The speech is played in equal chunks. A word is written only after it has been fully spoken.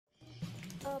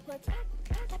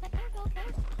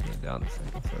Down the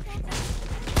second floor.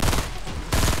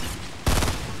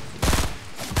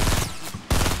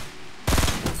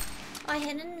 Oh, I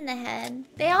hit him in the head.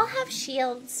 They all have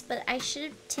shields, but I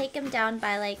should take them down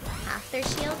by like half their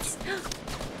shields.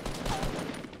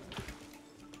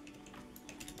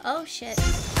 Oh shit.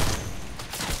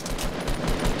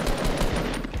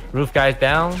 Roof guy's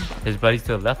down. His buddy's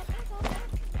to the left.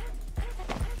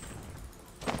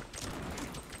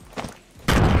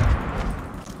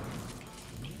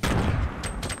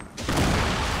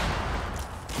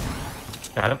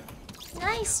 Got him.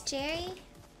 Nice, Jerry.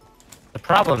 The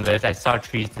problem is I saw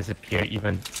trees disappear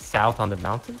even south on the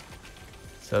mountain.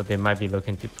 So they might be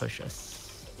looking to push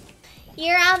us.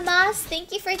 You're on Moss.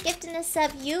 Thank you for gifting us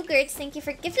up. Yogurts, thank you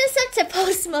for gifting us up to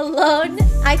Post Malone.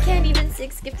 I can't even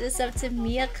gift us up to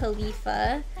Mia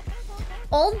Khalifa.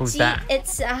 Old Who's G, that?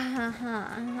 it's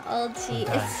Old G,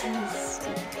 it's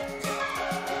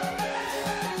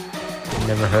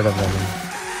Never heard of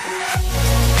them.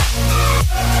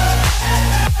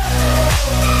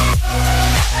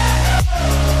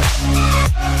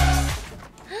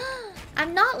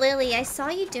 I'm not Lily. I saw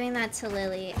you doing that to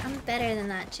Lily. I'm better than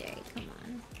that, Jerry. Come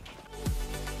on.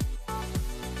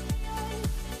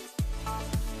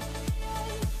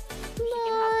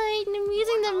 Mine. I'm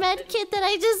using the med kit that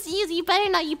I just used. You better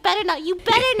not. You better not. You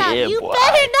better not. Yeah, you boy.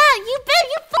 better not. You better.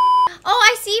 You Oh,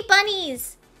 I see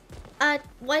bunnies.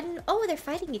 One. Oh, they're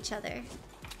fighting each other.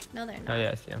 No, they're not. Oh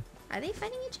yes, yeah. Are they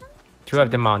fighting each other? Two of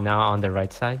them are now on the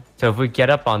right side. So if we get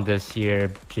up on this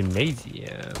here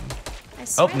gymnasium. I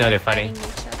swear no, they're fighting.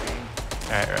 each other.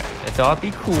 Alright. Let's all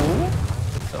be cool.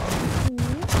 Let's all be cool.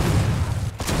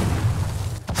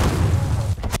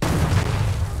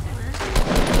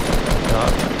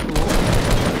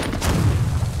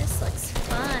 This looks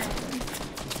fun.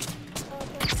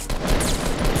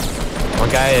 One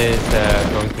guy is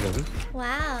going to the roof.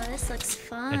 Wow, this looks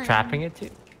fun. They're trapping it too.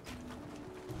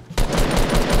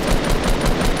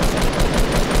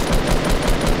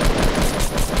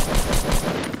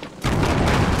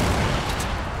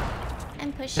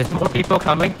 I'm pushing. There's more people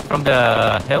coming from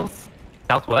the hills,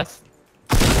 southwest.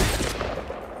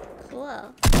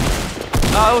 Cool.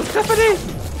 Oh, Tiffany!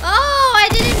 Oh, I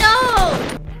didn't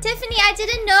know! Tiffany, I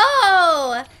didn't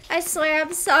know! I swear,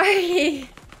 I'm sorry.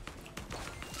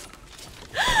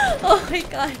 Oh my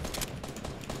god.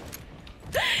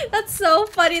 That's so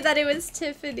funny that it was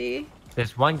Tiffany.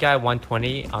 There's one guy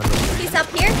 120 on the He's up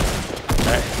here?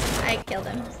 Alright. I killed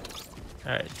him.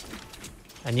 Alright.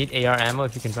 I need AR ammo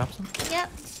if you can drop some.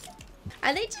 Yep.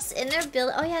 Are they just in their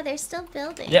build? Oh yeah, they're still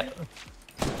building. Yep.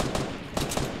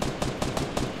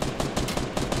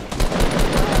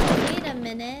 Oh, wait a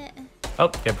minute. Oh,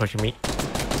 they're pushing me.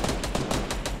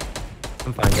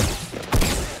 I'm fine. Good.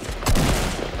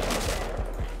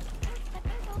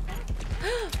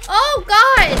 Oh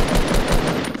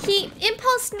god! He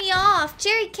impulsed me off.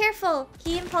 Jerry, careful.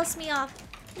 He impulsed me off.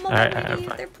 Alright,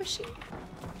 They're pushing.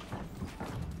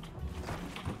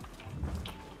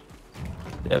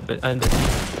 Yeah, but under.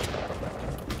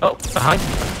 Oh, behind.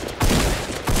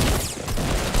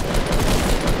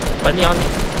 Bunny on me.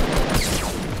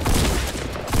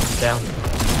 Down.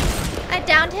 I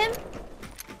downed him.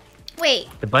 Wait.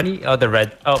 The bunny? Oh, the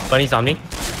red. Oh, bunny's on me.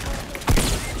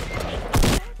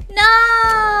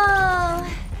 No!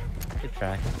 Good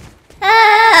try.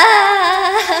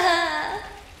 Ah!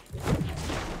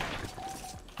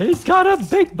 He's got a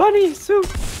big bunny suit.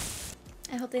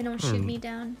 I hope they don't shoot me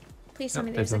down. Please tell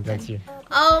me There's there's a no gun. guns here.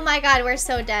 Oh my god, we're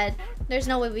so dead. There's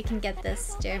no way we can get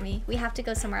this, Jeremy. We have to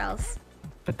go somewhere else.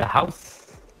 But the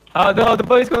house? Oh no, the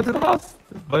bunny's going to the house.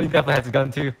 The bunny definitely has a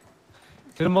gun too.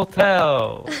 To the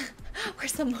motel.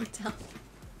 Where's the motel?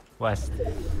 West.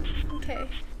 Okay.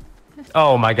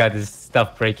 Oh my god, there's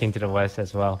stuff breaking to the west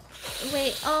as well.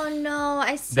 Wait, oh no,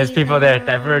 I see. There's people there. them.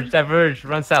 Diverge, diverge.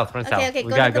 Run south, run south. Okay,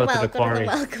 We gotta go to the go to quarry. the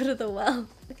well, go to the well.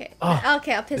 Okay. Oh,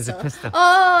 Okay, a there's a pistol. pistol.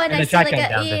 Oh, and And I a see like shotgun a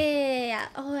down there. yeah.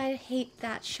 Oh, I hate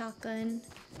that shotgun.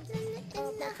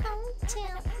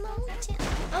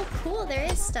 Oh, cool. There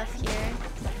is stuff here.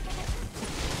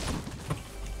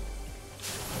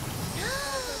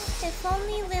 If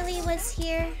only Lily was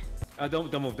here.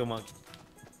 Don't move, don't move.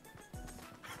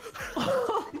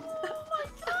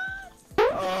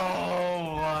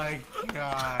 Oh my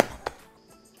god.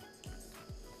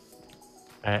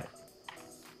 Alright.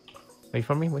 Wait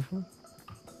for me, wait for me.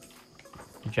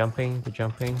 They're jumping, they're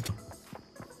jumping.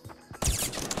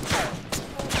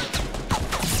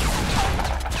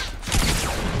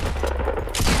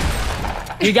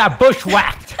 You got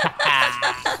bushwhacked!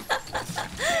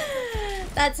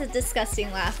 That's a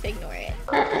disgusting laugh. Ignore it.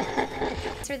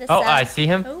 Oh, I see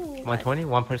him. Oh, 120,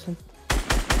 one person.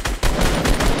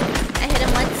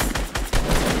 Once.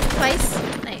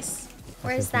 Twice. Nice.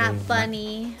 Where's that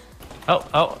bunny? Oh,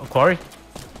 Quarry.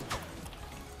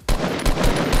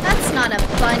 That's not a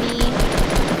bunny.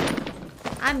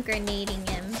 I'm grenading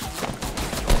him.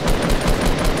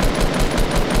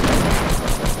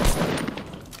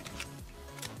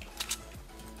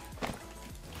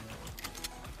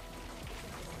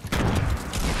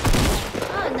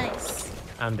 Oh, nice.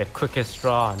 I'm the quickest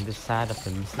draw on this side of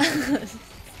the music.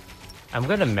 I'm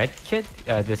gonna med kit.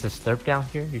 There's a slurp down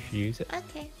here. You should use it.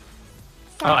 Okay.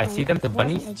 Oh, I see them. The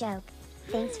bunnies. Wasn't a joke.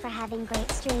 Thanks for having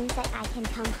great streams that I can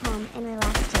come home and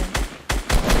relax to.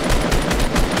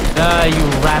 You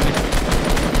rabbit.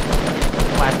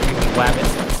 Wacky rabbit.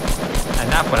 And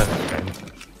not one of his friends.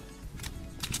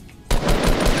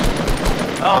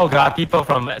 Oh god, people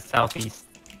from southeast.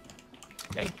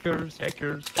 Hackers.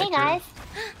 Hey guys.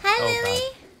 Hi, Oh, Lily.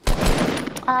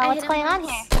 What's going on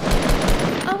here?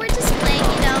 Oh, we're just playing,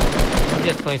 you know. We're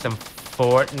just playing some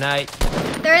Fortnite.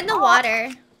 They're in the water.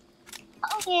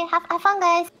 Okay, have fun,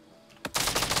 guys.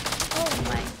 Oh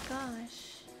my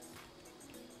gosh.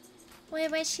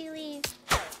 Where'd she leave?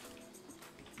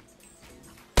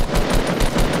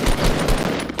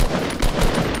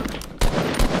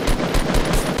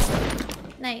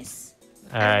 Nice.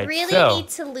 I really need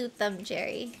to loot them,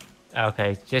 Jerry.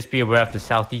 Okay, just be aware of the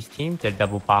southeast team. They're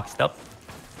double boxed up.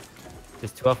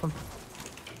 There's 2 of them.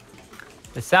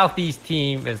 The southeast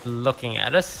team is looking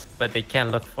at us, but they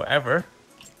can't look forever.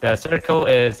 The circle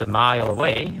is a mile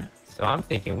away, so I'm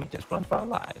thinking we just run for our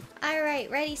lives. Alright,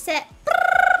 ready, set.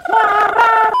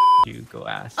 You go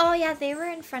ask. Oh yeah, they were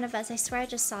in front of us. I swear I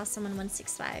just saw someone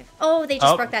 165. Oh, they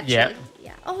just broke that tree. Yeah.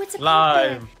 Yeah. Oh, it's a pink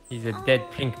Live. bear. He's a dead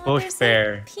pink bush there's,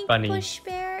 bear like, pink bunny. bush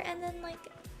bear, and then like.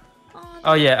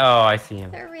 Oh yeah. Oh, I see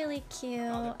him. They're really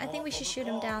cute. I think we should shoot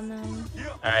him down though.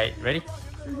 All right, ready?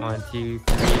 1, 2,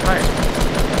 3, fire.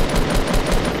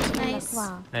 Nice.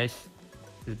 Wow. Nice.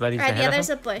 His buddy's Alright, ahead yeah, of there's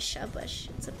him. a bush. A bush.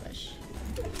 It's a bush.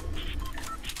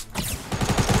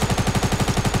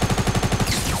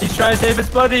 He's trying to save his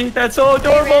buddy. That's so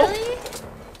adorable. Really?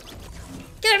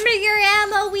 Give me your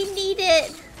ammo. We need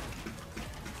it.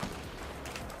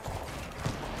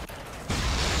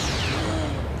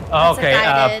 Oh, That's a okay,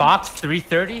 guided. box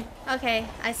 330. Okay,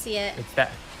 I see it. It's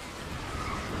that.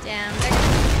 Damn, they're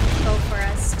gonna go for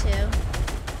us too.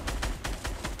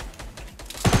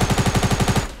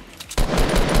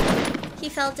 He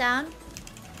fell down.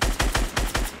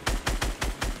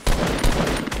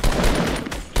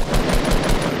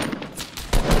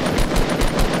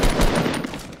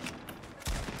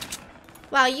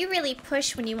 Wow, you really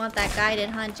push when you want that guided,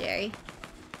 huh, Jerry?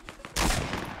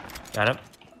 Got him.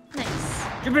 Nice.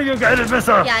 Give me your guided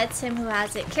missile. Yeah, it's him who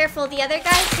has it. Careful, the other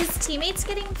guy, his teammate's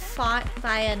getting fought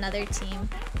by another team.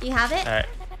 Do you have it? All right.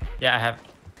 Yeah, I have.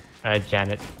 All right,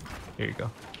 Janet. Here you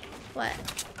go. What?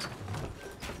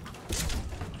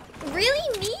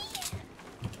 Really, me?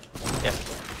 Yeah.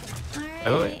 Alright,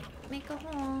 Oh, wait. make a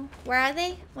hole. Where are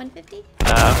they? 150?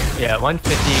 Yeah,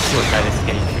 150 to try this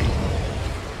skinny tree.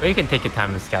 Or you can take your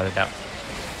time and scout it out.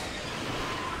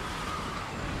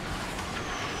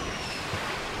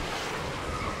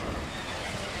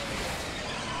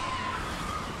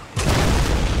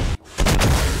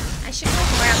 I should go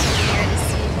more up in here to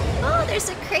see. Oh, there's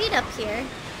a crate up here.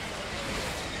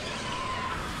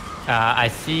 I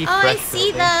see. Oh, I fresh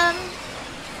see buildings. them.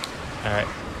 All right.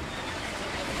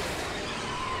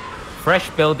 Fresh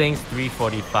buildings,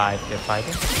 345. They're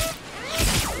fighting.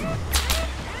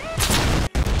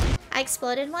 I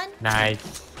exploded one.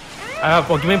 Nice.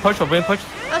 Well, give me a push. We'll bring a push.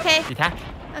 Okay. Detach.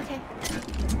 Okay.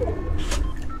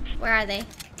 Where are they?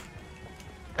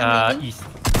 I'm leaving. East.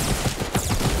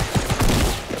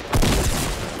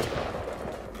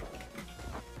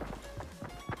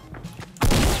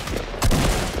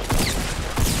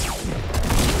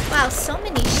 Wow, so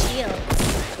many shields.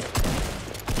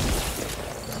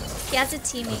 He has a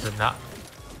Those teammate. are not.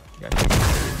 Yeah.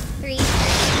 3.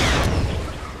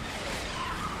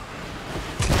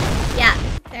 Yeah,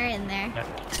 they're in there. Yeah.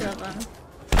 2 of them.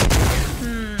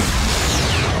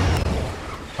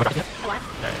 Okay. What?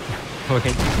 Alright. Okay,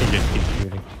 you just keep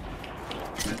shooting.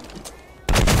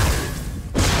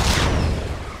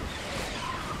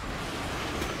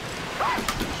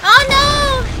 Oh no!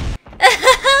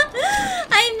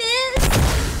 I missed!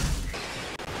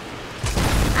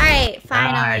 Alright,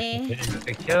 finally. Nice.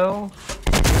 The kill.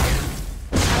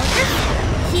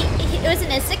 It was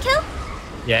an insta-kill?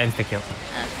 Yeah, insta kill.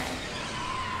 Okay.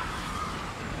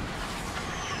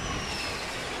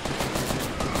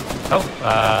 Oh,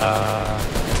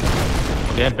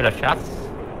 get a bit of shots.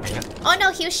 Hang on. Oh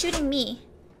no, he was shooting me.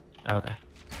 Okay.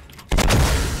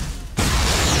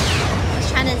 I was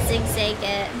trying trying to zigzag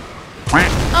it.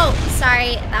 Oh,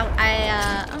 sorry.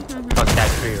 Oh,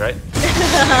 that's free, right?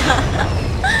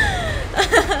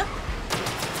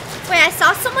 Wait, I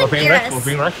saw someone near us. We'll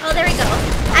bring rush. Oh, there we go.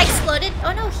 I exploded.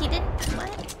 Oh no, he didn't.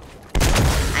 What?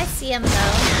 I see him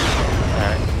though.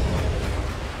 Alright.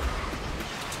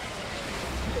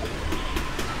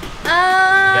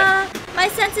 My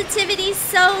sensitivity's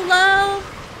so low.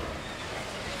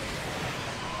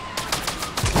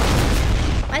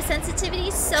 My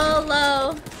sensitivity's so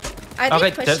low. Are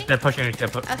they pushing? They're pushing it.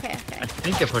 Okay. I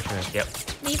think they're pushing it, yep.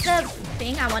 Leave the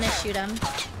thing. I want to shoot him.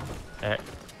 Alright.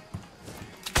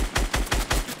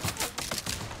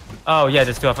 Oh, yeah,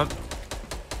 there's 2 of them.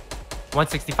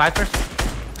 165 first.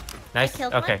 Nice.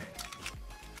 Killed okay. one?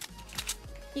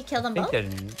 You killed them I both?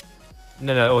 think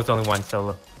no, it was only one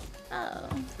solo. Oh.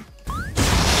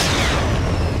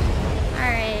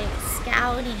 Alright,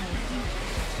 scouting.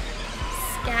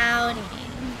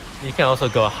 You can also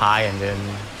go high and then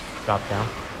drop down.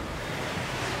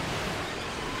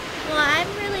 Well, I'm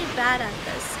really bad at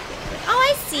this. Oh,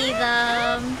 I see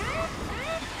them.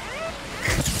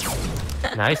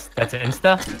 Nice. That's an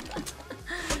insta.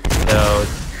 So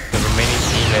the remaining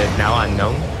team is now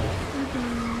unknown.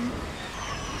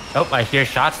 Oh, I hear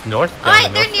shots north.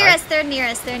 Alright, they're near us.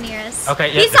 Okay,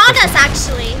 yeah, he's on us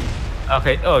actually.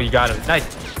 Okay, oh, you got him. Nice.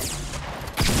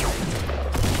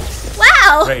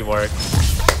 Wow! Great work.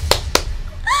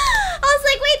 I was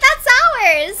like, wait, that's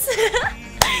ours!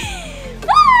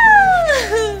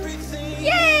 Woo!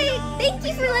 Yay! Thank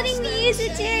you for letting me use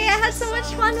it, Jerry. I had so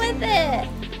much fun with it.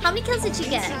 How many kills did you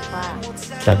get?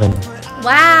 7.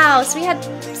 Wow, so we had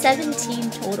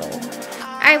 17 total.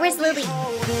 Alright, where's Lily?